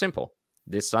 It's simple.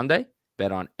 This Sunday,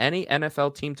 bet on any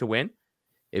NFL team to win.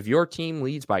 If your team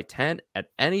leads by 10 at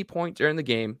any point during the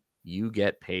game, you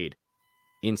get paid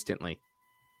instantly,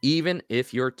 even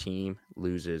if your team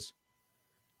loses.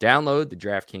 Download the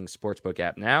DraftKings Sportsbook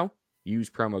app now. Use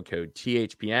promo code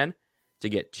THPN to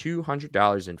get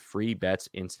 $200 in free bets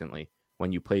instantly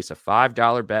when you place a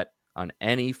 $5 bet on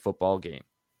any football game.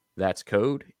 That's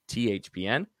code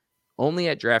THPN only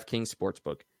at DraftKings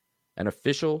Sportsbook, an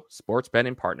official sports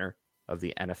betting partner of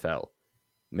the NFL.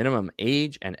 Minimum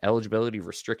age and eligibility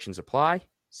restrictions apply.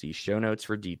 See show notes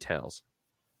for details.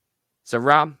 So,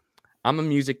 Rob, I'm a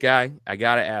music guy. I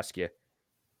got to ask you,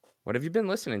 what have you been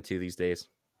listening to these days?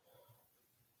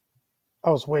 I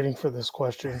was waiting for this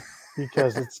question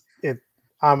because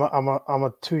I'm a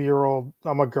 2-year-old.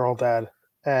 I'm a girl dad,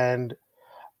 and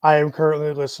I am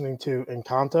currently listening to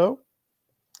Encanto.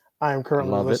 I am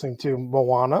currently listening to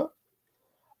Moana.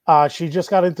 She just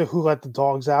got into Who Let the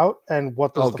Dogs Out and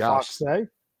What Does the Fox Say?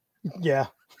 Yeah.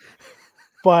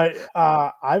 But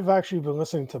I've actually been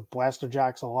listening to Blaster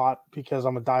Jacks a lot because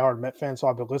I'm a diehard Met fan, so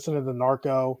I've been listening to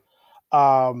Narco.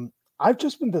 I've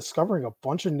just been discovering a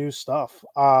bunch of new stuff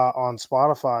on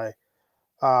Spotify.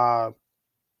 A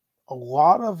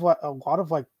lot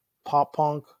of pop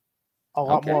punk, a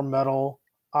lot more metal.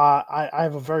 I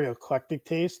have a very eclectic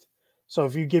taste. So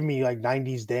if you give me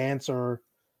 90s dance or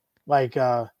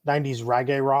 90s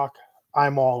reggae rock,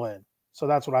 I'm all in. So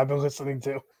that's what I've been listening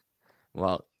to.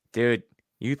 Well, dude,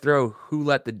 you throw Who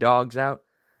Let the Dogs Out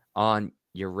on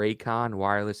your Raycon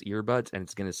wireless earbuds, and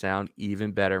it's going to sound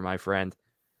even better, my friend.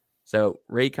 So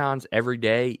Raycon's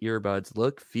everyday earbuds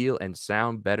look, feel, and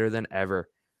sound better than ever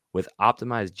with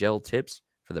optimized gel tips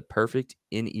for the perfect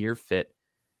in-ear fit.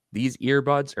 These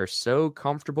earbuds are so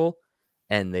comfortable,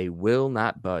 and they will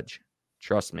not budge.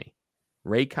 Trust me.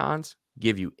 Raycons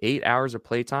give you 8 hours of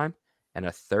playtime and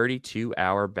a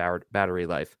 32-hour battery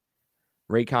life.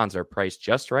 Raycons are priced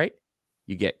just right.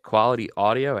 You get quality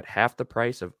audio at half the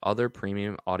price of other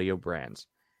premium audio brands.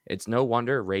 It's no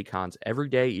wonder Raycon's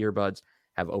everyday earbuds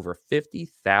have over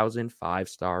 50,000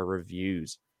 5-star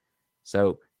reviews.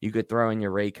 So you could throw in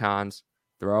your Raycons,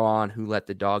 throw on Who Let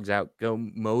the Dogs Out, go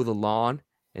mow the lawn,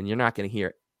 and you're not going to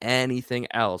hear anything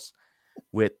else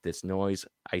with this noise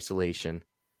isolation.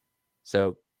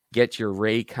 So get your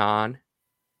Raycon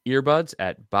earbuds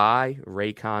at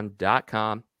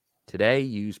buyraycon.com. Today,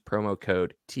 use promo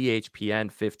code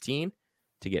THPN15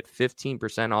 to get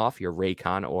 15% off your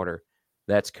Raycon order.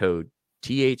 That's code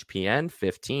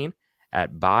THPN15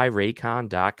 at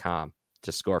buyraycon.com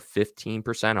to score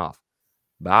 15% off.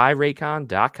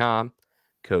 Buyraycon.com,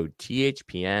 code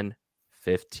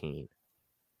THPN15.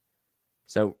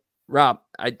 So, Rob,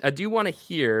 I do want to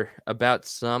hear about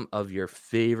some of your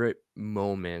favorite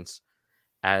moments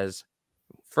as,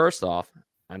 first off,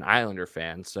 an Islander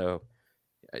fan. So,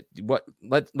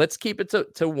 let's keep it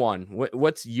to one.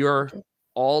 What's your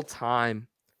all-time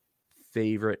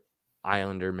favorite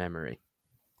Islander memory?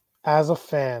 As a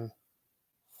fan,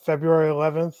 February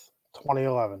 11th,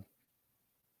 2011.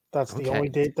 That's the only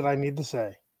date that I need to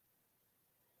say.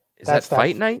 Is that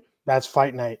fight night? That's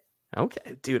fight night.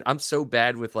 Okay, dude, I'm so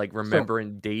bad with like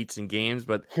remembering dates and games,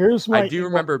 but I do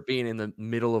remember being in the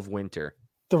middle of winter.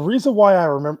 The reason why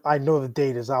I know the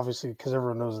date is obviously because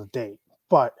everyone knows the date,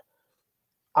 but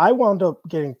I wound up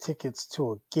getting tickets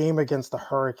to a game against the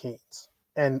Hurricanes,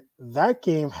 and that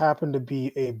game happened to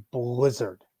be a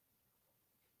blizzard.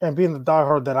 And being the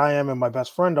diehard that I am and my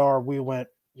best friend are, we went,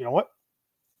 you know what?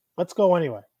 Let's go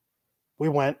anyway. We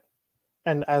went,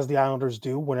 and as the Islanders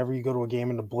do, whenever you go to a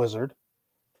game in the blizzard,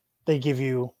 they give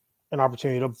you an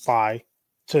opportunity to buy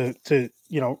to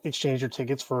exchange your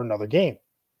tickets for another game.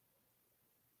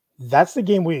 That's the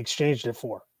game we exchanged it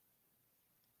for.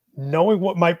 Knowing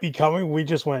what might be coming, we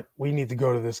just went, we need to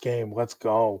go to this game. Let's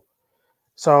go.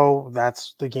 So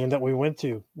that's the game that we went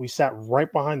to. We sat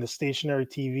right behind the stationary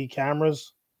TV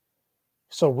cameras.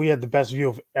 So we had the best view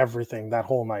of everything that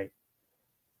whole night.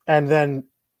 And then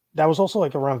that was also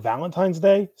like around Valentine's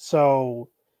Day. So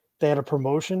they had a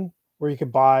promotion where you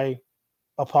could buy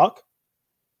a puck.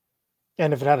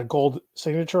 And if it had a gold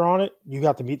signature on it, you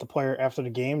got to meet the player after the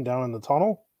game down in the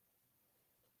tunnel.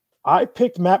 I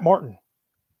picked Matt Martin.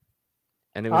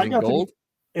 And it was in gold?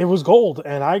 It was gold.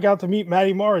 And I got to meet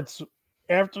Matty Moritz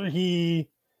after he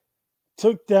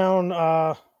took down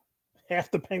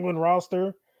half the Penguin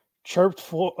roster, chirped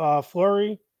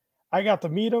Fleury. I got to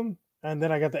meet him. And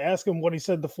then I got to ask him what he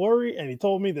said to Fleury, and he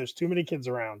told me there's too many kids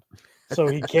around, so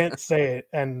he can't say it.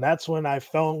 And that's when I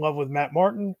fell in love with Matt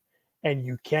Martin, and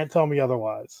you can't tell me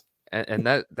otherwise. And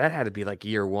that had to be like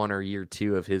year 1 or year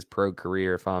 2 of his pro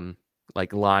career, if I'm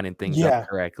like lining things up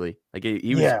correctly. Like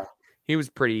he was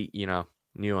pretty,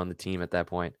 new on the team at that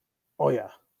point. Oh yeah,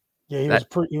 he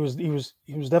was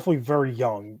definitely very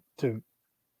young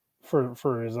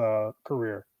for his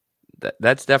career.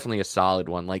 That's definitely a solid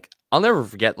one. Like I'll never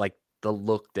forget like the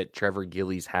look that Trevor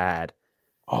Gillies had.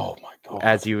 Oh my God.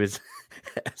 As he was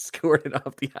escorted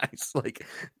off the ice. Like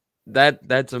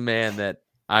that's a man that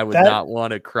I would not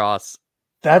want to cross.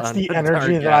 That's the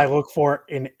energy that I look for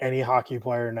in any hockey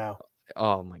player now.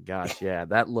 Oh my gosh. Yeah.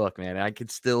 That look, man. I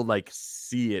could still like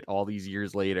see it all these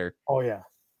years later. Oh yeah.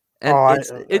 And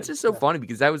it's just so funny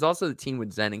because that was also the team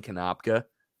with Zen and Konopka.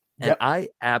 And I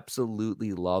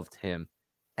absolutely loved him.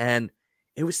 And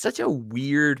it was such a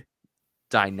weird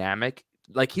dynamic.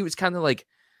 Like he was kind of like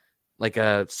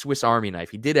a Swiss Army knife.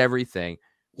 He did everything,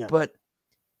 but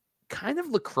kind of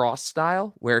lacrosse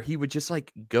style where he would just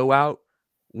like go out,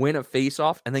 win a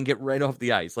face-off, and then get right off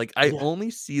the ice. Like I only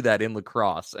see that in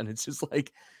lacrosse, and it's just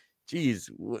like, geez,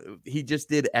 he just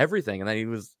did everything. And then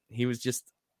he was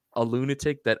just a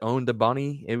lunatic that owned a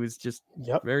bunny. It was just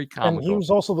very comical. And he was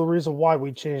also the reason why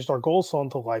we changed our goal song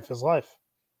to Life is Life.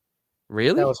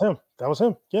 Really? That was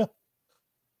him. Yeah.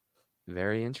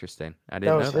 Very interesting. I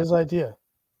didn't know that. That was his idea.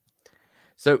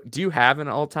 So, do you have an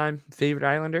all-time favorite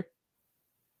Islander?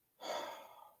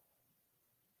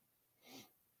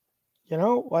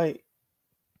 Like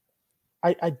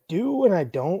I do and I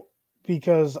don't,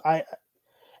 because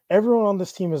everyone on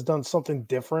this team has done something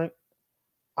different.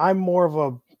 I'm more of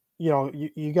a,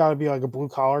 you got to be like a blue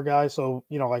collar guy. So,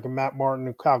 like a Matt Martin,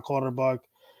 a Kyle Clutterbuck,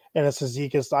 and a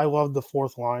Cizikas. I love the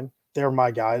fourth line. They're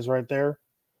my guys right there.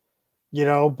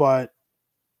 But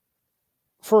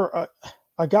for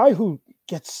a guy who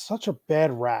gets such a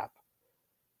bad rap,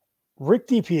 Rick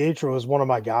DiPietro is one of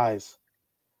my guys.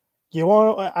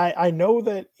 I know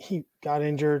that he got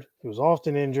injured. He was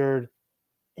often injured.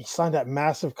 He signed that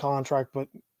massive contract, but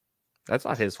that's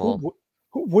not his fault.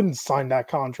 Who wouldn't sign that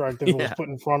contract if it was put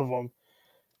in front of him?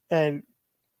 And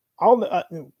one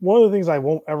of the things I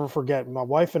won't ever forget, my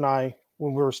wife and I,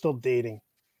 when we were still dating,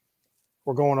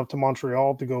 we're going up to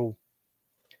Montreal to go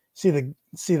see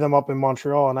them up in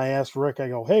Montreal. And I asked Rick, I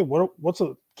go, hey, what's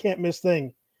a can't miss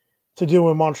thing to do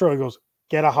in Montreal? He goes,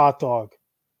 get a hot dog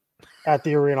at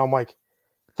the arena. I'm like,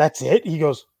 that's it? He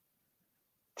goes,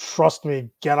 trust me,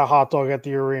 get a hot dog at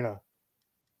the arena.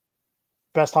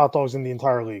 Best hot dogs in the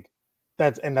entire league.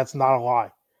 That's not a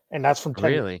lie. And that's from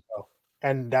 10 years ago.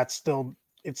 And it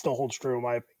still holds true in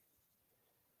my opinion.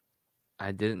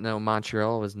 I didn't know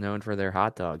Montreal was known for their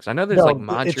hot dogs. I know there's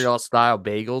Montreal style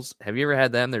bagels. Have you ever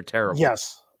had them? They're terrible.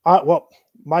 Yes. Well,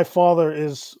 my father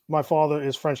is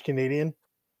French Canadian.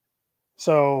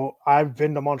 So I've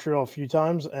been to Montreal a few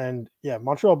times, and yeah,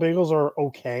 Montreal bagels are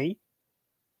okay.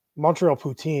 Montreal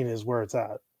poutine is where it's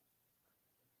at.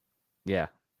 Yeah,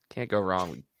 can't go wrong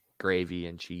with gravy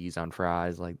and cheese on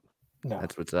fries. Like,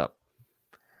 that's what's up.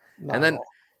 Not and at then all.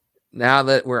 now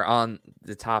that we're on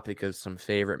the topic of some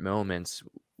favorite moments,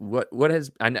 what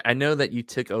has I know that you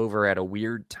took over at a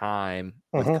weird time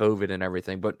with COVID and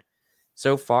everything, but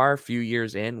so far, a few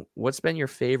years in, what's been your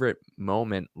favorite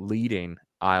moment leading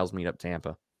Isles Meetup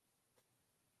Tampa?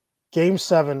 Game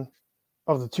 7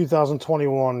 of the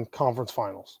 2021 conference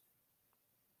finals.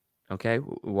 Okay,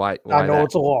 why I know that?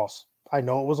 it's a loss. I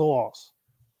know it was a loss.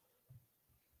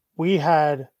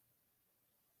 I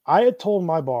had told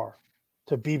my bar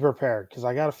to be prepared because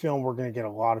I got a feeling we're going to get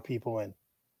a lot of people in.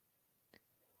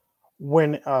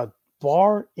 When a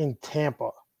bar in Tampa,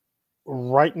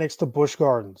 right next to Busch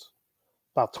Gardens,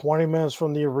 about 20 minutes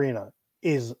from the arena,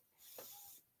 is,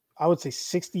 I would say,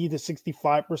 60 to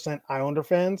 65% Islander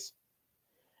fans,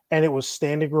 and it was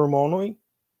standing room only,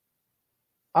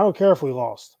 I don't care if we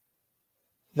lost.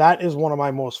 That is one of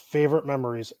my most favorite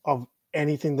memories of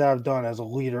anything that I've done as a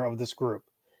leader of this group.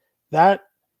 That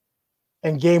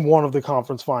and game 1 of the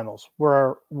conference finals,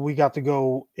 where we got to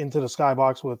go into the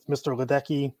skybox with Mr.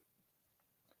 Ledecky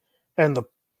and the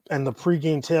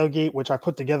pregame tailgate, which I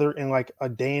put together in like a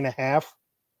day and a half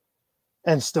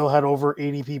and still had over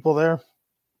 80 people there.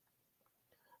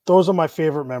 Those are my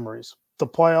favorite memories. The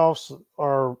playoffs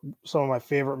are some of my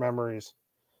favorite memories.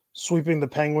 Sweeping the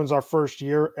Penguins our first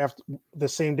year after the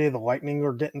same day the Lightning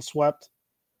were getting swept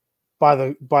by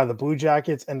the Blue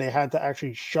Jackets, and they had to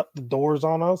actually shut the doors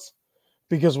on us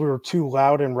because we were too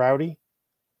loud and rowdy.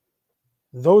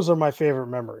 Those are my favorite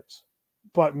memories.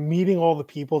 But meeting all the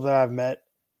people that I've met,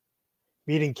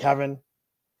 meeting Kevin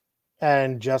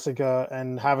and Jessica,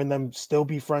 and having them still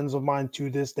be friends of mine to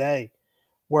this day,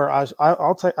 where I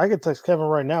could text Kevin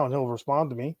right now and he'll respond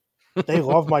to me. They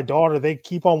love my daughter. They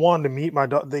keep on wanting to meet my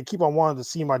daughter. They keep on wanting to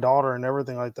see my daughter and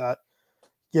everything like that.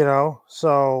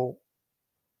 So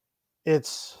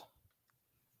those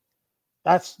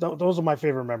are my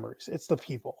favorite memories. It's the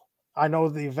people. I know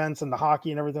the events and the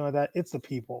hockey and everything like that. It's the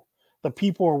people. The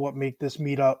people are what make this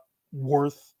meetup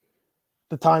worth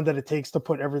the time that it takes to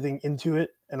put everything into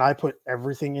it. And I put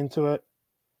everything into it.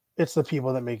 It's the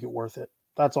people that make it worth it.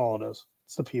 That's all it is.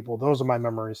 It's the people. Those are my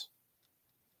memories.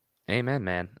 Amen,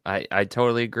 man. I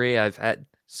totally agree. I've had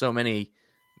so many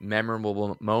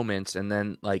memorable moments, and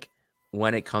then like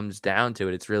when it comes down to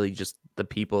it, it's really just the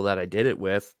people that I did it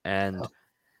with. And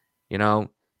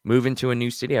moving to a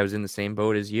new city, I was in the same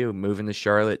boat as you, moving to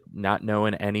Charlotte, not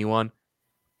knowing anyone.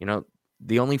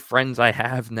 The only friends I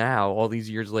have now, all these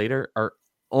years later, are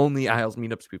only Isles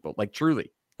Meetups people. Like,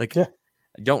 truly. Like, Yeah.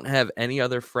 I don't have any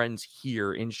other friends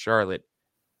here in Charlotte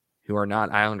who are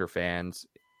not Islander fans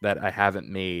that I haven't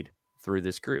made through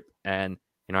this group. And,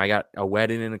 I got a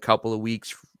wedding in a couple of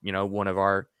weeks, one of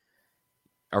our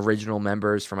original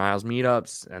members from Isles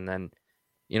Meetups. And then,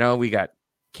 we got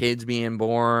kids being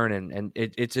born, and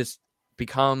it's just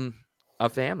become a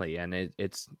family. And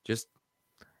it's just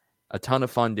a ton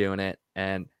of fun doing it.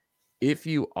 And if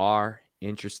you are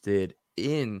interested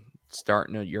in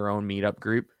starting your own meetup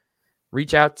group,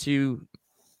 reach out to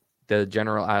the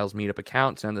General Isles Meetup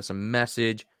account, send us a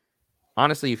message.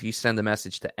 Honestly, if you send a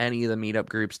message to any of the meetup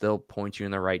groups, they'll point you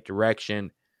in the right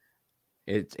direction.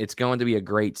 It's going to be a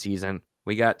great season.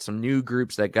 We got some new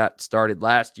groups that got started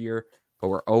last year, but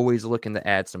we're always looking to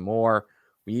add some more.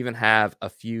 We even have a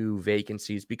few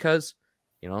vacancies because,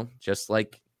 just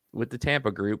like with the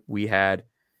Tampa group, we had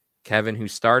Kevin who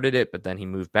started it, but then he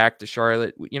moved back to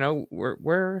Charlotte.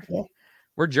 We're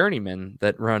journeymen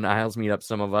that run Isles Meetup,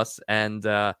 some of us, and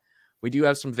we do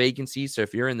have some vacancies. So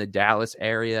if you're in the Dallas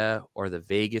area or the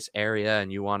Vegas area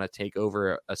and you want to take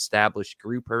over an established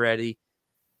group already,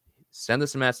 send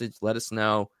us a message, let us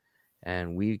know,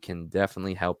 and we can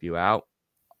definitely help you out.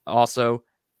 Also,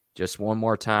 just one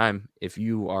more time, if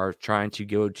you are trying to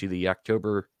go to the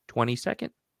October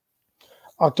 22nd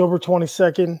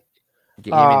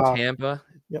game in Tampa,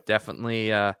 Yep. definitely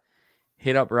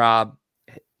hit up Rob,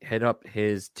 hit up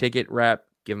his ticket rep,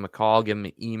 give him a call, give him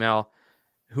an email.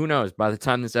 Who knows? By the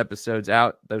time this episode's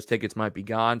out, those tickets might be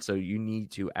gone. So you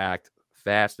need to act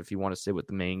fast if you want to sit with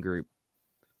the main group.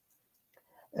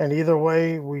 And either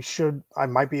way, I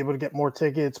might be able to get more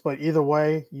tickets, but either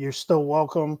way, you're still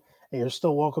welcome. And you're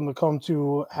still welcome to come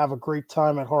to have a great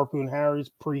time at Harpoon Harry's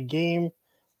pre-game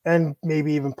and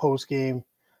maybe even post-game.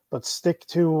 But stick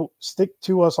to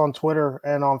us on Twitter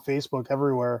and on Facebook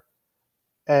everywhere.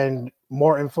 And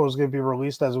more info is going to be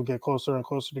released as we get closer and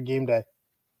closer to game day.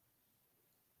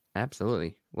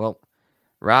 Absolutely. Well,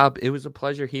 Rob, it was a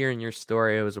pleasure hearing your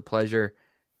story. It was a pleasure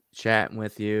chatting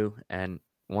with you. And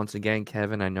once again,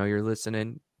 Kevin, I know you're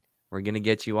listening. We're going to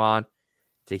get you on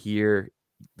to hear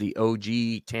the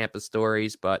OG Tampa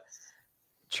stories, but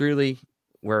truly,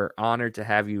 we're honored to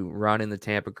have you run in the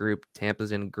Tampa group.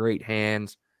 Tampa's in great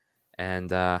hands,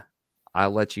 and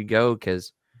I'll let you go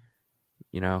because,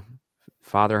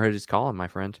 fatherhood is calling, my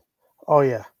friend. Oh,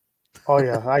 yeah.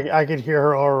 I could hear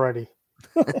her already.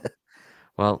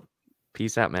 Well,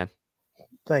 peace out, man.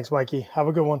 Thanks, Mikey. Have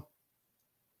a good one.